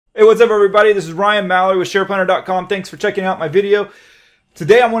Hey, what's up everybody? This is Ryan Mallory with SharePlanner.com. Thanks for checking out my video.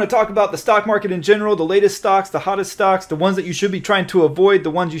 Today I want to talk about the stock market in general, the latest stocks, the hottest stocks, the ones that you should be trying to avoid,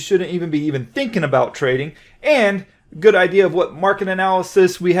 the ones you shouldn't even be thinking about trading, and a good idea of what market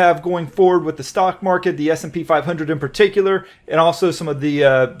analysis we have going forward with the stock market, the S&P 500 in particular, and also some of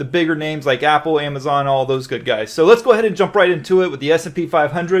the bigger names like Apple, Amazon, all those good guys. So let's go ahead and jump right into it with the S&P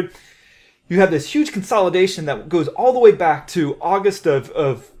 500. You have this huge consolidation that goes all the way back to August of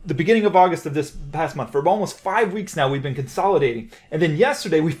the beginning of August of this past month. For almost 5 weeks now, we've been consolidating. And then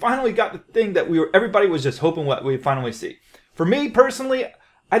yesterday, we finally got the thing that everybody was just hoping what we'd finally see. For me personally,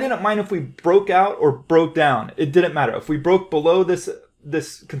 I didn't mind if we broke out or broke down. It didn't matter. If we broke below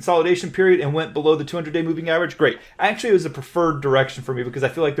this consolidation period and went below the 200-day moving average, great. Actually, it was a preferred direction for me because I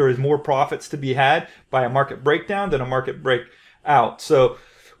feel like there is more profits to be had by a market breakdown than a market breakout. So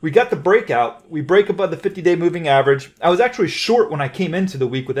we got the breakout. We break above the 50-day moving average. I was actually short when I came into the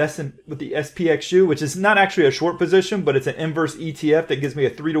week with the SPXU, which is not actually a short position, but it's an inverse ETF that gives me a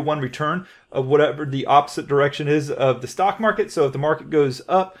 3-to-1 return of whatever the opposite direction is of the stock market. So if the market goes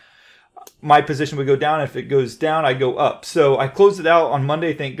up, my position would go down. If it goes down, I go up. So I closed it out on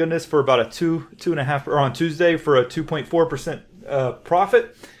Monday, thank goodness, for about a 2.5, or on Tuesday for a 2.4%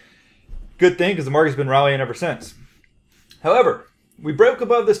 profit. Good thing, because the market's been rallying ever since. However, we broke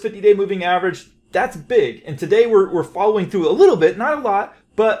above this 50-day moving average. That's big. And today we're following through a little bit, not a lot,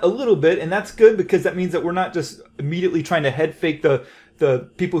 but a little bit. And that's good because that means that we're not just immediately trying to head fake the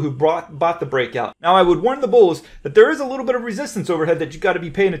people who bought the breakout. Now, I would warn the bulls that there is a little bit of resistance overhead that you got to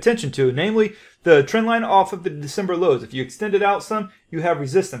be paying attention to, namely the trend line off of the December lows. If you extend it out some, you have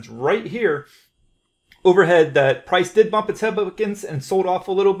resistance right here overhead that price did bump its head up against and sold off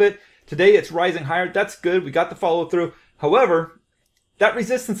a little bit. Today it's rising higher. That's good. We got the follow through. However, that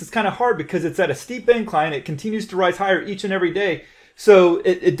resistance is kind of hard because it's at a steep incline. It continues to rise higher each and every day. So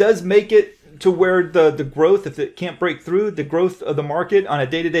it does make it to where the growth, if it can't break through, the growth of the market on a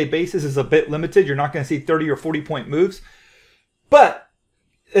day-to-day basis is a bit limited. You're not going to see 30 or 40 point moves. But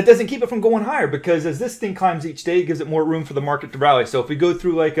it doesn't keep it from going higher because as this thing climbs each day, it gives it more room for the market to rally. So if we go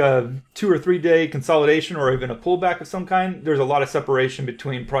through like a 2 or 3 day consolidation or even a pullback of some kind, there's a lot of separation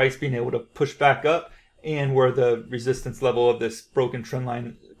between price being able to push back up and where the resistance level of this broken trend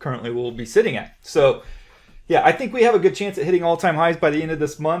line currently will be sitting at. So yeah, I think we have a good chance at hitting all-time highs by the end of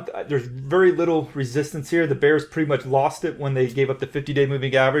this month. There's very little resistance here. The bears pretty much lost it when they gave up the 50-day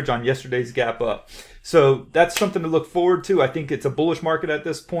moving average on yesterday's gap up. So that's something to look forward to. I think it's a bullish market at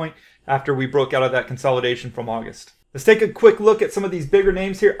this point after we broke out of that consolidation from August. Let's take a quick look at some of these bigger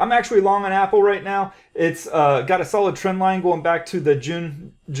names here. I'm actually long on Apple right now. It's got a solid trend line going back to the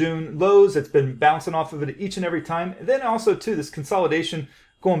June lows. It's been bouncing off of it each and every time. And then also too, this consolidation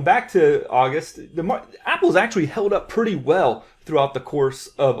going back to August. Apple's actually held up pretty well throughout the course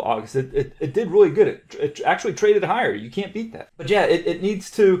of August. It did really good. It actually traded higher. You can't beat that. But yeah, it needs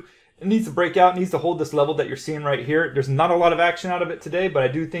to break out, needs to hold this level that you're seeing right here. There's not a lot of action out of it today, but I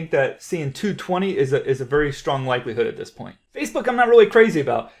do think that seeing 220 is a very strong likelihood at this point. Facebook, I'm not really crazy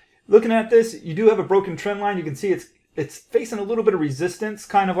about. Looking at this, you do have a broken trend line. You can see it's facing a little bit of resistance,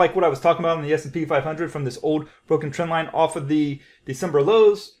 kind of like what I was talking about in the S&P 500 from this old broken trend line off of the December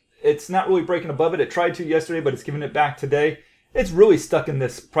lows. It's not really breaking above it. It tried to yesterday, but it's giving it back today. It's really stuck in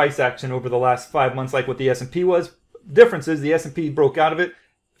this price action over the last 5 months like what the S&P was. Difference is the S&P broke out of it.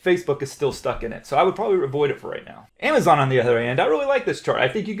 Facebook is still stuck in it. So I would probably avoid it for right now. Amazon on the other hand, I really like this chart. I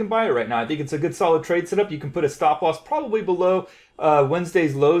think you can buy it right now. I think it's a good solid trade setup. You can put a stop loss probably below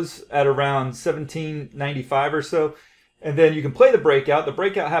Wednesday's lows at around 17.95 or so. And then you can play the breakout. The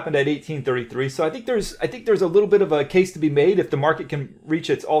breakout happened at 18.33. So I think there's a little bit of a case to be made if the market can reach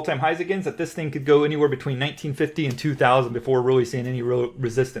its all-time highs again, that this thing could go anywhere between 1950 and 2000 before really seeing any real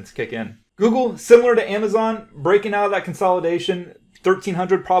resistance kick in. Google, similar to Amazon, breaking out of that consolidation.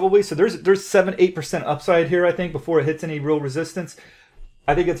 1300 probably. So there's 7-8% upside here, I think, before it hits any real resistance.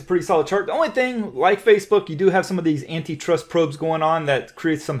 I think it's a pretty solid chart. The only thing, like Facebook, you do have some of these antitrust probes going on that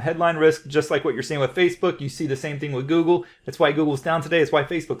creates some headline risk, just like what you're seeing with Facebook. You see the same thing with Google. That's why Google's down today. It's why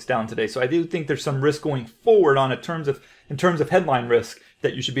Facebook's down today. So I do think there's some risk going forward in terms of headline risk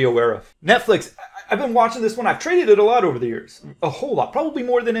that you should be aware of. Netflix, I've been watching this one. I've traded it a lot over the years. A whole lot. Probably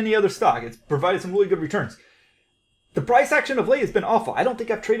more than any other stock. It's provided some really good returns. The price action of late has been awful. I don't think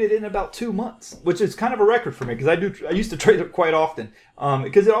I've traded it in about 2 months, which is kind of a record for me because I used to trade it quite often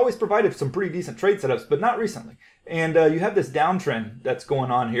because it always provided some pretty decent trade setups, but not recently. And you have this downtrend that's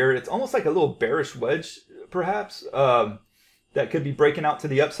going on here. It's almost like a little bearish wedge, perhaps, that could be breaking out to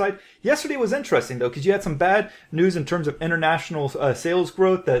the upside. Yesterday was interesting, though, because you had some bad news in terms of international sales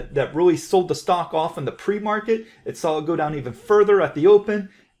growth that really sold the stock off in the pre-market. It saw it go down even further at the open.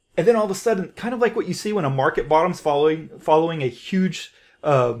 And then all of a sudden, kind of like what you see when a market bottom's following a huge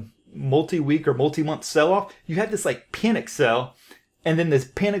multi-week or multi-month sell-off, you had this like panic sell and then this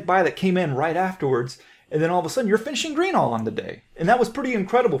panic buy that came in right afterwards. And then all of a sudden you're finishing green all on the day. And that was pretty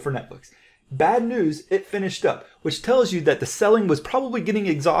incredible for Netflix. Bad news, it finished up, which tells you that the selling was probably getting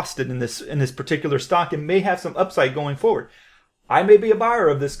exhausted in this particular stock and may have some upside going forward. I may be a buyer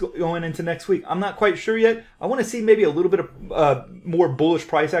of this going into next week. I'm not quite sure yet. I want to see maybe a little bit of more bullish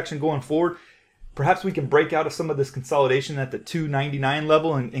price action going forward. Perhaps we can break out of some of this consolidation at the 299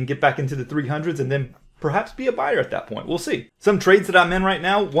 level and get back into the 300s and then perhaps be a buyer at that point. We'll see. Some trades that I'm in right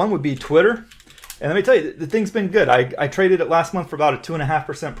now, one would be Twitter. And let me tell you, the thing's been good. I traded it last month for about a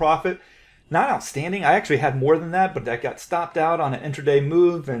 2.5% profit. Not outstanding. I actually had more than that, but that got stopped out on an intraday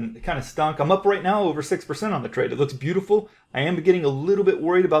move and it kind of stunk. I'm up right now over 6% on the trade. It looks beautiful. I am getting a little bit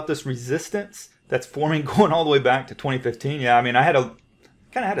worried about this resistance that's forming going all the way back to 2015. Yeah, I mean, I kind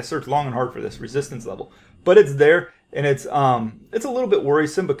of had to search long and hard for this resistance level, but it's there and it's a little bit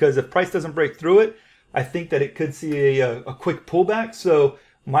worrisome because if price doesn't break through it, I think that it could see a quick pullback. So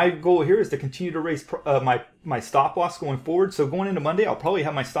my goal here is to continue to raise my stop loss going forward. So going into Monday, I'll probably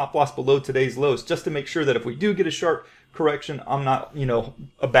have my stop loss below today's lows just to make sure that if we do get a sharp correction, I'm not,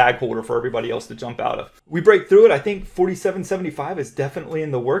 a bag holder for everybody else to jump out of. We break through it. I think 47.75 is definitely in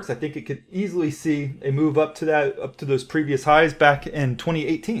the works. I think it could easily see a move up to those previous highs back in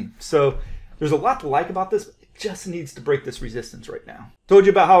 2018. So there's a lot to like about this. Just needs to break this resistance right now. Told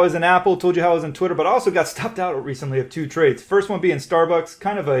you about how I was in Apple, told you how I was in Twitter, but I also got stopped out recently of 2 trades. First one being Starbucks,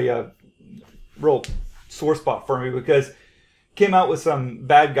 kind of a real sore spot for me because came out with some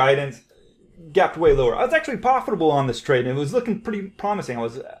bad guidance, gapped way lower. I was actually profitable on this trade and it was looking pretty promising. I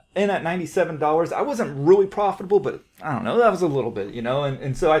was in at $97. I wasn't really profitable, but I don't know, that was a little bit,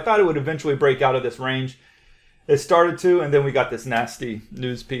 and so I thought it would eventually break out of this range. It started to, and then we got this nasty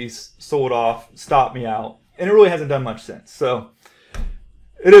news piece, sold off, stopped me out. And it really hasn't done much since. So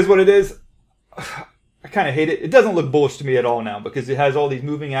it is what it is. I kind of hate it. It doesn't look bullish to me at all now because it has all these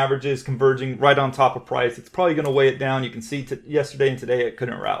moving averages converging right on top of price. It's probably going to weigh it down. You can see yesterday and today it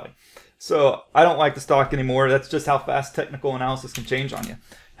couldn't rally. So I don't like the stock anymore. That's just how fast technical analysis can change on you.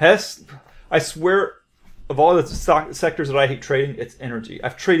 HES, I swear, of all the stock sectors that I hate trading, it's energy.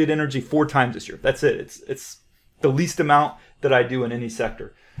 I've traded energy 4 times this year. That's it. it's the least amount that I do in any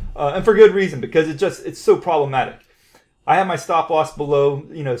sector. And for good reason, because it's so problematic. I have my stop loss below,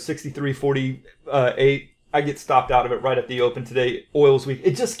 63.48. I get stopped out of it right at the open today. Oil's weak.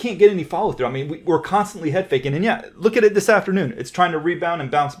 It just can't get any follow through. I mean, we're constantly head faking. And yeah, look at it this afternoon. It's trying to rebound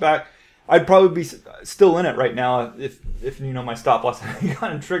and bounce back. I'd probably be still in it right now if my stop loss hadn't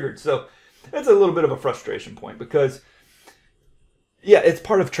gotten triggered. So it's a little bit of a frustration point because, yeah, it's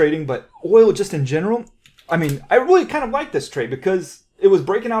part of trading, but oil just in general, I mean, I really kind of like this trade because it was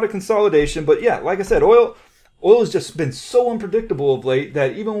breaking out of consolidation. But yeah, like I said, oil has just been so unpredictable of late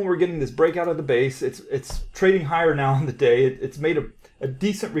that even when we're getting this breakout of the base, it's trading higher now in the day. It's made a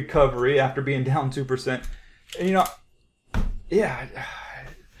decent recovery after being down 2%. And yeah,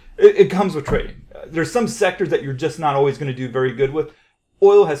 it comes with trading. There's some sectors that you're just not always going to do very good with.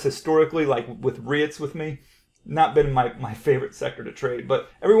 Oil has historically, like with REITs with me, not been my favorite sector to trade,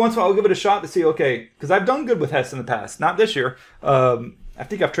 but every once in a while I'll give it a shot to see, okay, because I've done good with HES in the past, not this year. I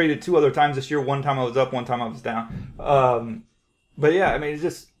think I've traded 2 other times this year. One time I was up, one time I was down. But yeah, I mean,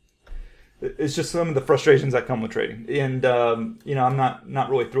 it's just some of the frustrations that come with trading. And, I'm not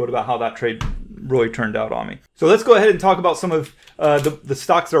really thrilled about how that trade really turned out on me. So let's go ahead and talk about some of the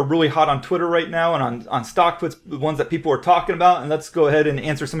stocks that are really hot on Twitter right now and on StockTwits, the ones that people are talking about. And let's go ahead and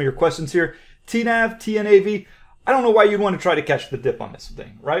answer some of your questions here. TNAV, TNAV, I don't know why you'd want to try to catch the dip on this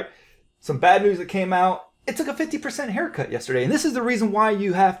thing, right? Some bad news that came out. It took a 50% haircut yesterday. And this is the reason why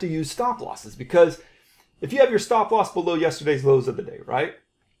you have to use stop losses. Because if you have your stop loss below yesterday's lows of the day, right?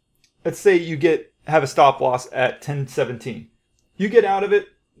 Let's say you have a stop loss at 10.17. You get out of it.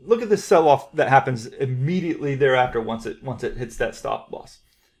 Look at this sell-off that happens immediately thereafter once it hits that stop loss.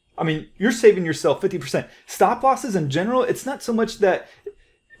 I mean, you're saving yourself 50%. Stop losses in general, it's not so much that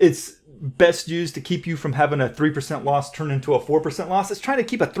it's best used to keep you from having a 3% loss turn into a 4% loss. It's trying to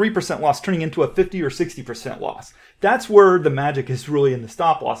keep a 3% loss turning into a 50 or 60% loss. That's where the magic is really in the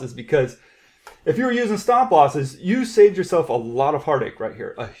stop losses, because if you were using stop losses, you saved yourself a lot of heartache right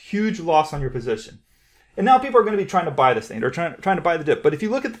here, a huge loss on your position. And now people are going to be trying to buy this thing. They're trying to buy the dip. But if you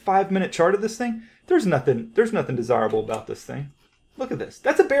look at the 5-minute chart of this thing, there's nothing desirable about this thing. Look at this.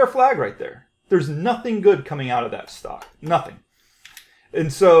 That's a bear flag right there. There's nothing good coming out of that stock. Nothing.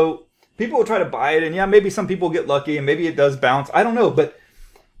 And so people will try to buy it, and yeah, maybe some people get lucky, and maybe it does bounce. I don't know, but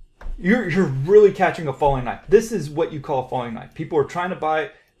you're really catching a falling knife. This is what you call a falling knife. People are trying to buy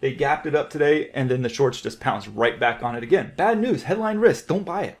it. They gapped it up today, and then the shorts just pounced right back on it again. Bad news, headline risk, don't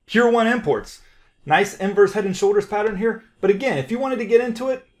buy it. Pier 1 imports. Nice inverse head and shoulders pattern here. But again, if you wanted to get into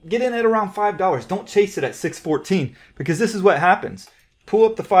it, get in at around $5. Don't chase it at 614, because this is what happens. Pull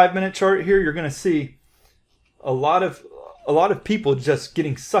up the 5-minute chart here. You're going to see a lot of people just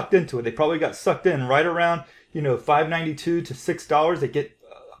getting sucked into it. They probably got sucked in right around, you know, $5.92 to $6. They get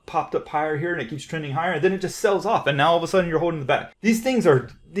popped up higher here, and it keeps trending higher, and then it just sells off, and now all of a sudden you're holding the back. These things are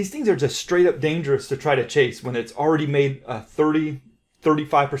just straight up dangerous to try to chase when it's already made a 35%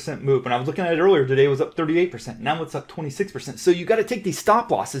 move. When I was looking at it earlier today, it was up 38%. Now it's up 26%. So you got to take these stop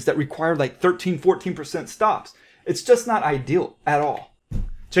losses that require like 13, 14% stops. It's just not ideal at all.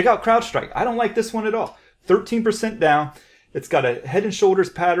 Check out CrowdStrike. I don't like this one at all. 13% down. It's got a head and shoulders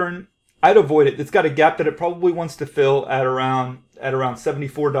pattern. I'd avoid it. It's got a gap that it probably wants to fill at around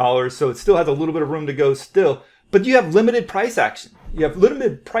 $74. So it still has a little bit of room to go still. But you have limited price action. You have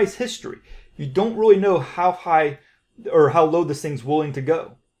limited price history. You don't really know how high or how low this thing's willing to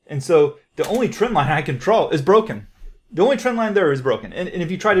go. And so the only trend line I can draw is broken. The only trend line there is broken. And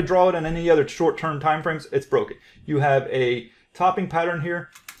if you try to draw it on any other short-term time frames, it's broken. You have a topping pattern here.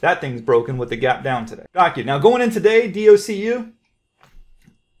 That thing's broken with the gap down today. DOCU. Now going in today, DOCU,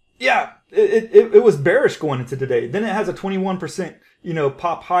 yeah, it was bearish going into today. Then it has a 21%, you know,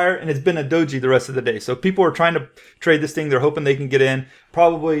 pop higher, and it's been a doji the rest of the day. So people are trying to trade this thing. They're hoping they can get in,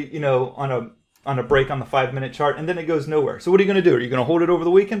 probably, you know, on a break on the 5-minute chart, and then it goes nowhere. So what are you going to do? Are you going to hold it over the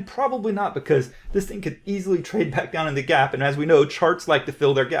weekend? Probably not, because this thing could easily trade back down in the gap. And as we know, charts like to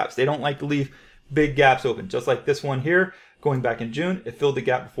fill their gaps. They don't like to leave big gaps open. Just like this one here, going back in June, it filled the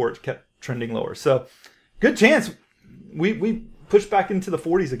gap before it kept trending lower. So good chance we push back into the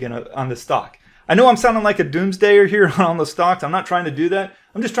 40s again on this stock. I know I'm sounding like a doomsdayer here on the stocks. I'm not trying to do that.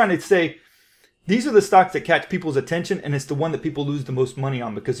 I'm just trying to say these are the stocks that catch people's attention, and it's the one that people lose the most money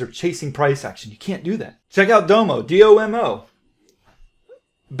on because they're chasing price action. You can't do that. Check out Domo, D-O-M-O.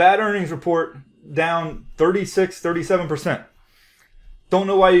 Bad earnings report, down 36, 37%. Don't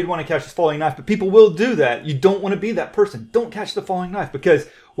know why you'd want to catch this falling knife, but people will do that. You don't want to be that person. Don't catch the falling knife, because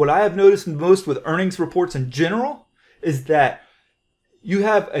what I have noticed most with earnings reports in general is that you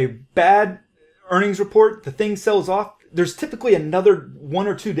have a bad earnings report, the thing sells off, there's typically another 1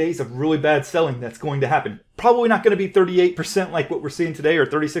 or 2 days of really bad selling that's going to happen. Probably not going to be 38% like what we're seeing today, or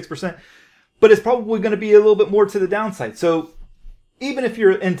 36%, but it's probably going to be a little bit more to the downside. So even if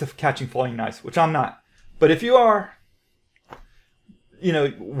you're into catching falling knives, which I'm not, but if you are, you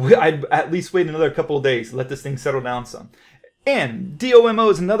know, I'd at least wait another couple of days, let this thing settle down some. And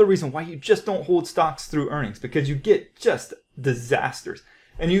DOMO is another reason why you just don't hold stocks through earnings, because you get just disasters.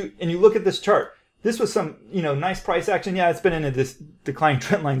 And you look at this chart. This was some, you know, nice price action. Yeah, it's been in this declining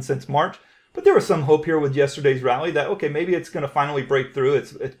trend line since March, but there was some hope here with yesterday's rally that, okay, maybe it's going to finally break through.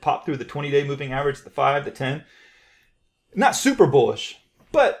 It's popped through the 20-day moving average, the 5, the 10. Not super bullish,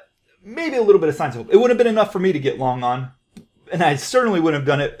 but maybe a little bit of signs of hope. It wouldn't have been enough for me to get long on, and I certainly wouldn't have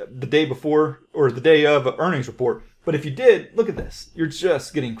done it the day before or the day of an earnings report. But if you did, look at this. You're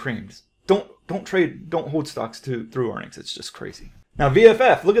just getting creamed. Don't trade, don't hold stocks through earnings. It's just crazy. Now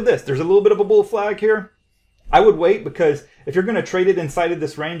VFF, look at this. There's a little bit of a bull flag here. I would wait, because if you're going to trade it inside of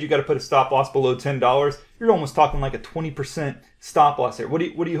this range, you got to put a stop loss below $10. You're almost talking like a 20% stop loss here. What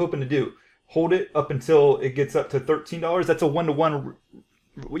are you hoping to do? Hold it up until it gets up to $13? That's a 1-to-1,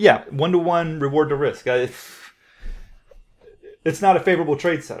 yeah, 1-to-1 reward to risk. It's not a favorable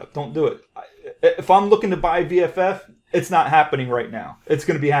trade setup. Don't do it. If I'm looking to buy VFF, it's not happening right now. It's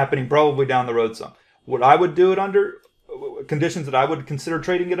going to be happening probably down the road some. What I would do it under, conditions that I would consider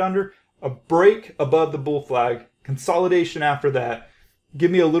trading it under, a break above the bull flag, consolidation after that,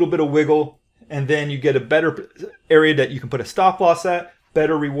 give me a little bit of wiggle, and then you get a better area that you can put a stop loss at,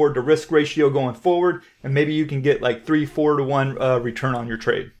 better reward to risk ratio going forward, and maybe you can get like 3-4 to 1 return on your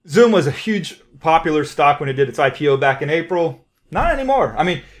trade. Zoom was a huge popular stock when it did its IPO back in April. Not anymore. I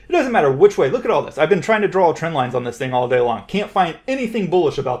mean, it doesn't matter which way. Look at all this. I've been trying to draw trend lines on this thing all day long. Can't find anything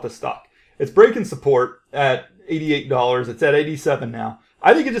bullish about this stock. It's breaking support at $88. It's at $87 now.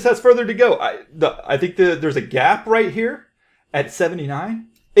 I think it just has further to go. I think there's a gap right here at $79.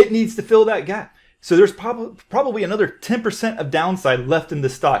 It needs to fill that gap. So there's probably another 10% of downside left in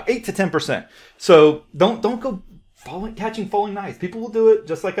this stock, 8 to 10%. So don't go catching falling knives. People will do it,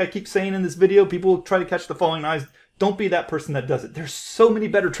 just like I keep saying in this video. People will try to catch the falling knives. Don't be that person that does it. There's so many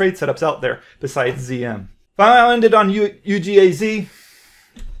better trade setups out there besides ZM. Finally, I'll end it on UGAZ.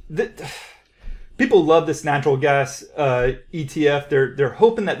 People love this natural gas ETF. They're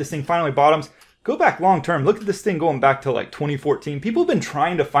hoping that this thing finally bottoms. Go back long term. Look at this thing going back to like 2014. People have been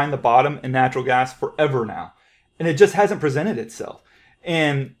trying to find the bottom in natural gas forever now, and it just hasn't presented itself.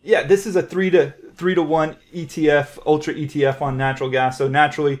 And yeah, this is a 3-to-1 ETF, ultra ETF on natural gas. So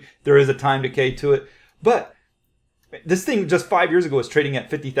naturally, there is a time decay to it. But this thing just 5 years ago was trading at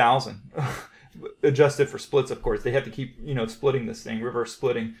 50,000, adjusted for splits, of course. They have to keep, splitting this thing, reverse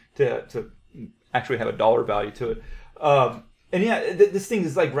splitting to actually have a dollar value to it. And yeah, this thing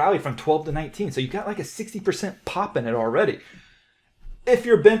is like rallied from 12 to 19. So you got like a 60% pop in it already. If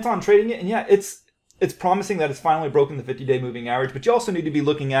you're bent on trading it, and yeah, it's promising that it's finally broken the 50-day moving average, but you also need to be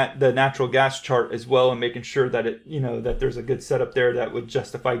looking at the natural gas chart as well and making sure that that there's a good setup there that would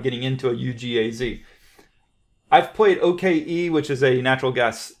justify getting into a UGAZ. I've played OKE, which is a natural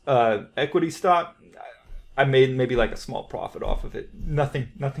gas equity stock. I made maybe like a small profit off of it.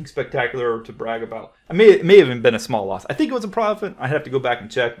 Nothing spectacular to brag about. It may have even been a small loss. I think it was a profit. I'd have to go back and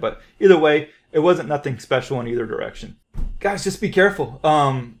check, but either way, it wasn't nothing special in either direction. Guys, just be careful.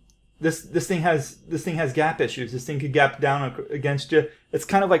 This thing has gap issues. This thing could gap down against you. It's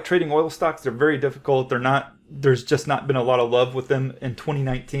kind of like trading oil stocks. They're very difficult. There's just not been a lot of love with them in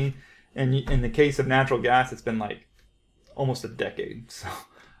 2019. And in the case of natural gas, it's been like almost a decade. So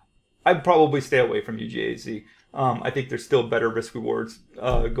I'd probably stay away from UGAZ. I think there's still better risk rewards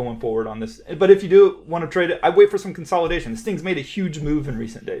going forward on this. But if you do want to trade it, I'd wait for some consolidation. This thing's made a huge move in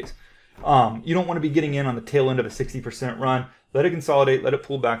recent days. You don't want to be getting in on the tail end of a 60% run. Let it consolidate, let it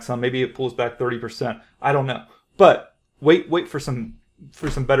pull back some. Maybe it pulls back 30%. I don't know. But wait for some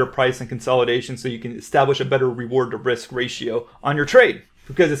better price and consolidation so you can establish a better reward to risk ratio on your trade,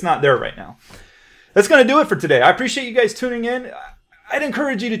 because it's not there right now. That's going to do it for today. I appreciate you guys tuning in. I'd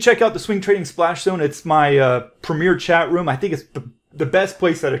encourage you to check out the Swing Trading Splash Zone. It's my premier chat room. I think it's the best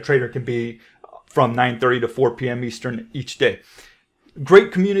place that a trader can be from 9:30 to 4 p.m. Eastern each day.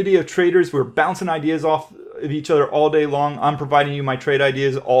 Great community of traders. We're bouncing ideas off of each other all day long. I'm providing you my trade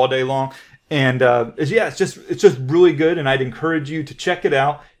ideas all day long. And it's just really good. And I'd encourage you to check it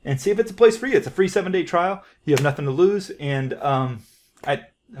out and see if it's a place for you. It's a free 7-day trial. You have nothing to lose. And I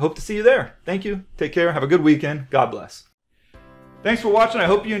hope to see you there. Thank you. Take care. Have a good weekend. God bless. Thanks for watching. I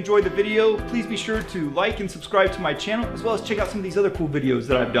hope you enjoyed the video. Please be sure to like and subscribe to my channel, as well as check out some of these other cool videos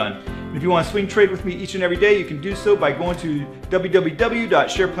that I've done. And if you want to swing trade with me each and every day, you can do so by going to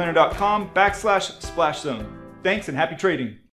www.shareplanner.com/splashzone. Thanks and happy trading.